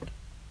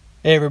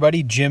Hey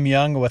everybody, Jim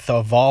Young with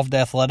Evolved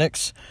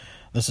Athletics.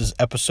 This is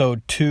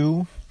episode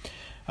 2.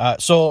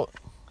 So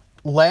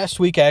last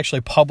week I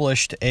actually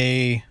published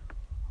a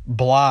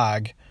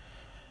blog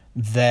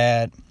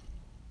that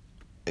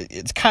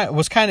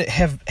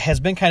has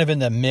been kind of in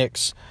the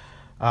mix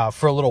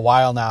for a little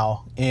while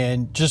now,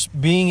 and just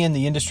being in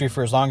the industry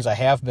for as long as I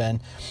have been,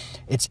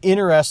 it's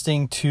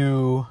interesting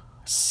to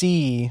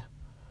see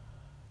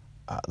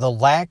the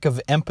lack of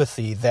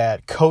empathy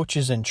that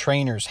coaches and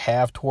trainers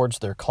have towards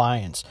their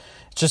clients.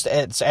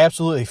 It's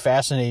absolutely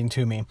fascinating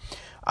to me.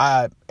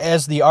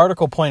 As the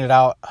article pointed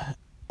out,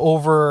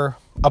 over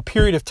a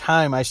period of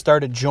time, I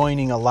started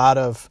joining a lot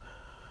of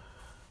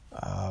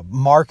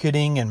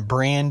marketing and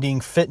branding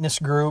fitness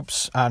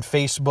groups on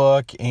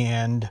Facebook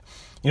and,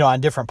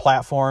 on different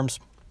platforms.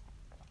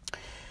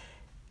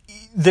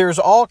 There's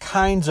all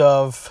kinds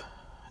of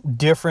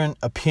different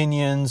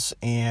opinions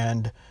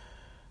and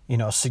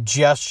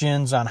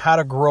suggestions on how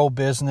to grow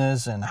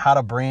business and how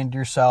to brand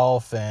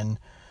yourself and,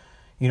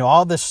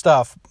 all this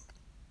stuff,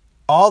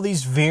 all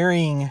these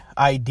varying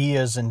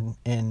ideas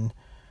and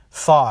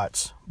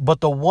thoughts.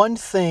 But the one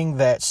thing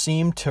that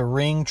seemed to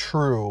ring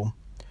true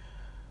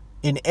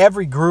in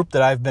every group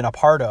that I've been a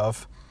part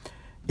of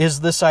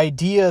is this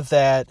idea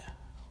that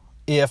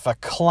if a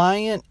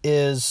client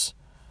is,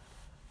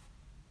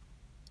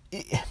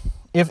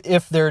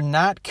 if they're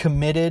not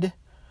committed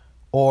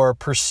or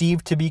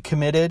perceived to be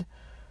committed,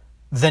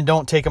 then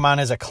don't take them on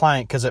as a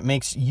client because it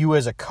makes you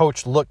as a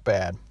coach look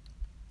bad.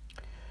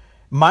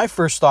 My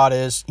first thought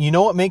is,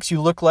 what makes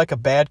you look like a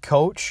bad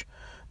coach?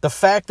 The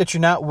fact that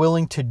you're not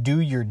willing to do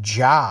your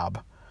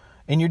job.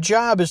 And your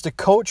job is to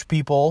coach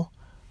people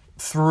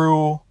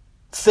through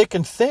thick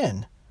and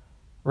thin,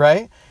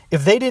 right?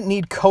 If they didn't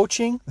need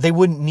coaching, they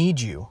wouldn't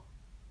need you.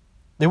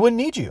 They wouldn't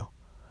need you.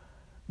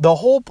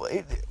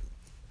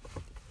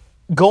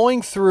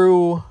 Going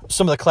through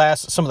some of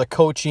the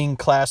coaching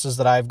classes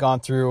that I've gone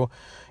through,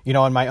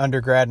 in my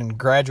undergrad and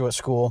graduate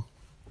school,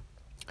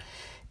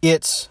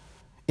 it's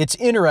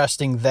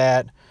interesting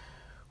that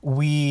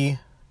we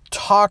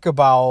talk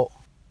about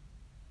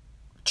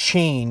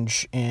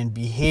change and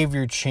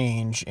behavior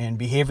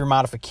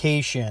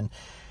modification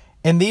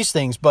and these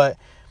things, but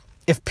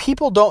if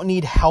people don't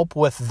need help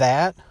with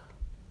that,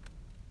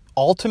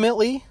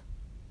 ultimately,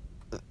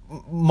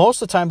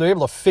 most of the time they're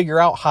able to figure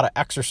out how to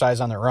exercise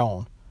on their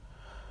own,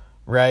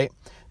 right?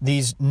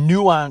 These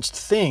nuanced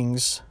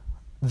things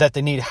that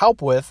they need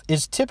help with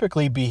is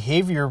typically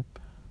behavior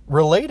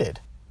related.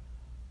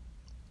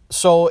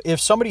 So if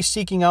somebody's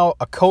seeking out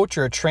a coach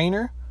or a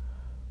trainer,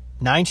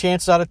 9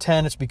 chances out of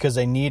 10, it's because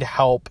they need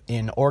help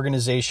in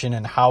organization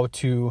and how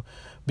to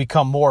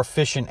become more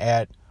efficient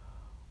at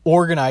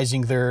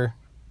organizing their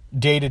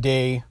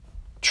day-to-day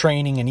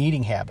training and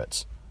eating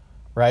habits,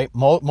 right?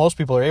 Most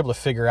people are able to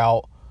figure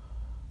out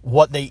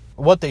what they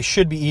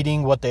should be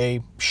eating, what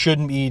they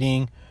shouldn't be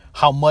eating,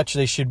 how much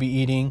they should be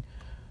eating,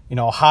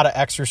 how to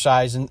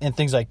exercise and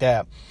things like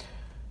that.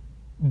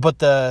 But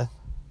the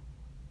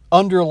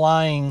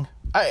underlying,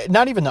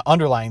 not even the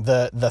underlying,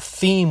 the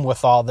theme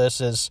with all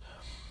this is,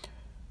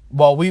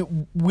 well, we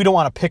don't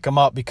want to pick them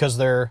up because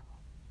they're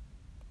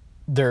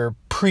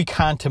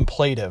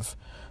pre-contemplative.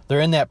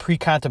 They're in that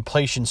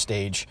pre-contemplation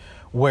stage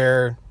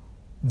where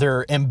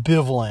they're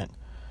ambivalent.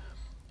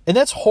 And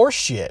that's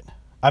horseshit.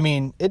 I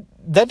mean,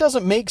 that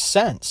doesn't make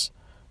sense.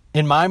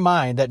 In my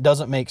mind, that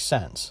doesn't make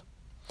sense.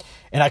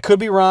 And I could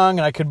be wrong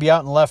and I could be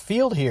out in left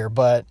field here,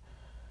 but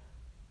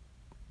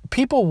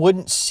people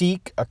wouldn't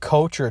seek a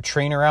coach or a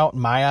trainer out, in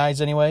my eyes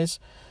anyways.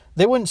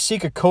 They wouldn't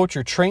seek a coach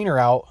or trainer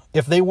out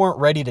if they weren't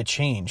ready to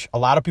change. A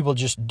lot of people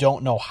just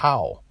don't know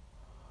how.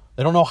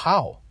 They don't know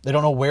how. They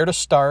don't know where to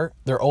start.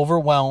 They're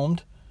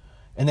overwhelmed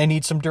and they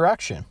need some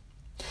direction.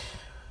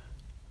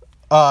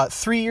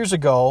 3 years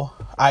ago,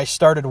 I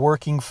started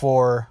working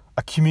for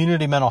a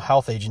community mental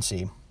health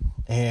agency,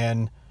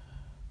 and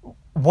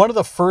one of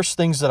the first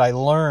things that I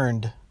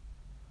learned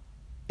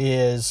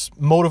is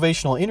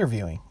motivational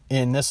interviewing.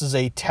 And this is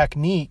a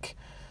technique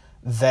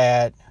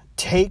that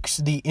takes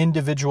the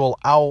individual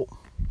out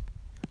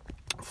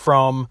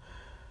from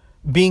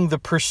being the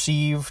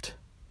perceived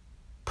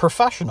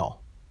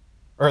professional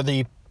or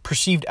the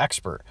perceived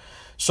expert.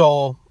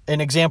 So an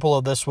example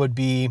of this would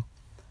be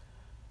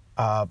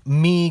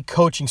me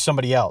coaching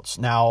somebody else.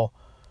 Now,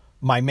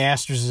 my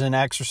master's is in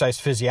exercise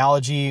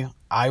physiology.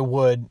 I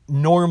would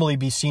normally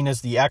be seen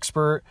as the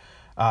expert.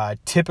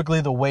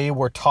 Typically, the way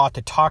we're taught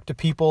to talk to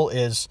people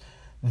is,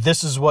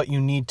 this is what you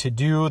need to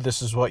do.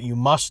 This is what you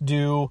must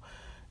do.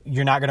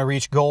 You're not going to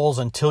reach goals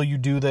until you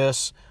do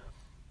this.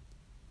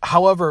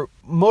 However,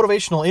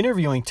 motivational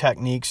interviewing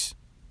techniques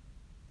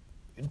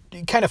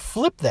kind of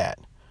flip that.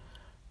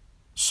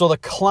 So the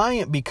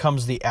client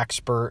becomes the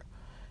expert,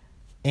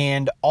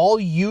 and all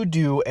you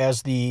do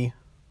as the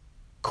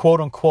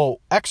quote-unquote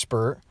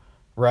expert,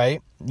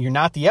 right? You're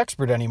not the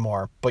expert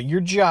anymore, but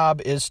your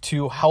job is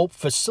to help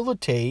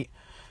facilitate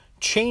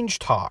change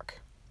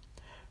talk,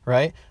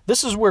 right?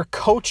 This is where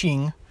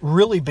coaching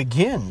really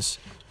begins.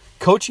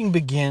 Coaching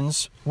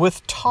begins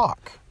with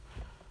talk,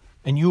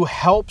 and you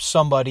help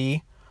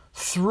somebody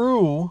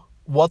through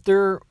what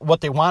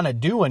they want to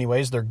do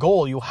anyways, their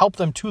goal. You help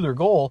them to their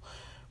goal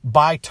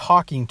by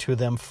talking to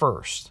them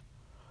first.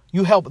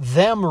 You help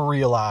them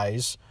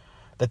realize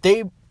that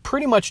they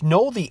pretty much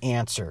know the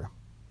answer.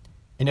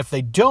 And if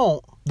they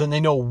don't, then they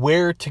know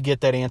where to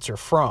get that answer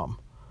from.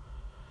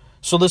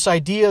 So this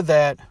idea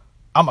that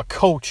I'm a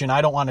coach and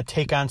I don't want to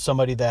take on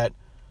somebody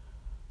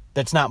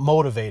that's not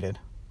motivated,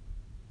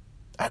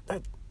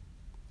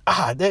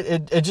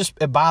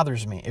 it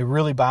bothers me. It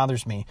really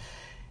bothers me.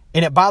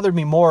 And it bothered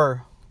me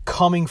more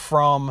coming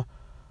from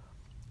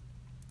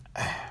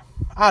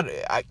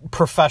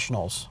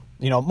professionals.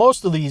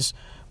 Most of the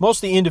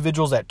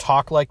individuals that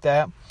talk like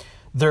that,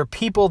 they're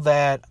people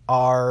that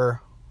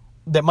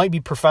might be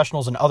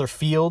professionals in other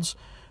fields,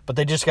 but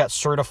they just got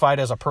certified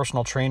as a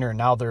personal trainer and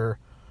now they're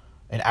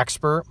an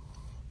expert.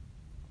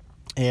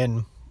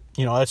 And,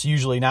 that's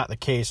usually not the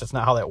case. That's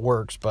not how that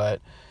works.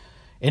 But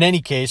in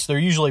any case, they're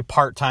usually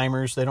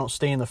part-timers. They don't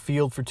stay in the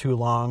field for too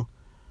long.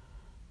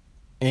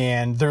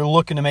 And they're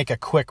looking to make a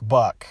quick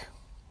buck.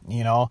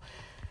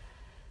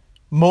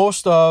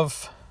 Most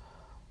of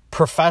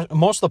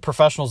the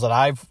professionals that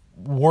I've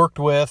worked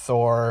with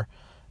or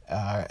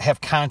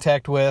have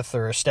contact with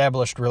or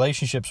established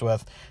relationships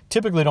with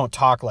typically don't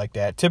talk like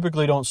that.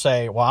 Typically don't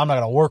say, well, I'm not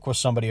going to work with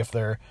somebody if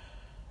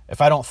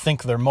I don't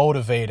think they're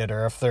motivated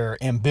or if they're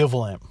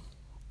ambivalent,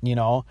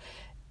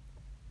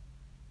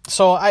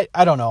 So I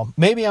don't know.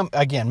 Maybe I'm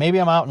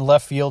out in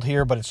left field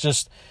here, but it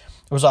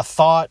was a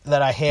thought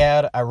that I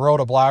had. I wrote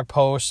a blog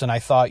post and I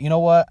thought, you know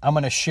what? I'm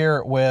going to share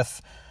it with,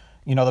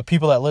 the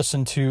people that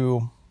listen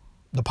to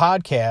the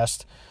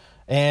podcast,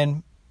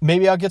 and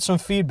maybe I'll get some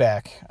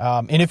feedback.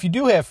 And if you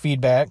do have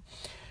feedback,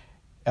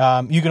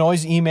 you can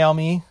always email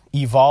me,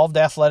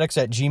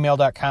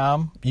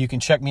 evolvedathletics@gmail.com. You can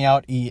check me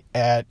out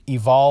at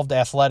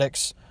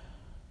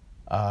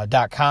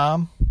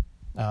evolvedathletics.com.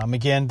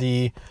 Again,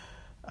 the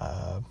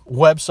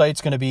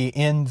website's going to be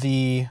in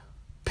the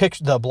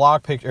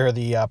blog picture or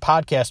the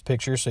podcast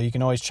picture, so you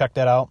can always check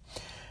that out.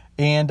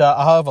 And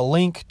I'll have a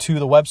link to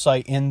the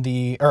website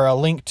a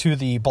link to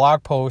the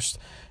blog post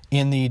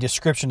in the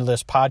description of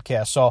this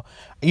podcast. So,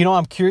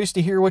 I'm curious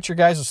to hear what your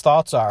guys'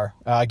 thoughts are.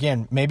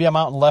 Again, maybe I'm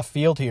out in left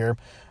field here.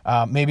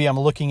 Maybe I'm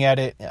looking at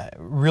it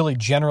really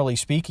generally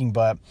speaking,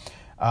 but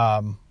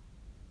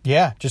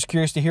just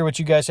curious to hear what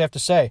you guys have to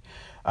say.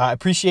 I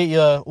appreciate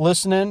you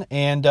listening,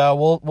 and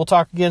we'll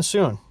talk again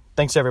soon.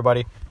 Thanks,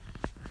 everybody.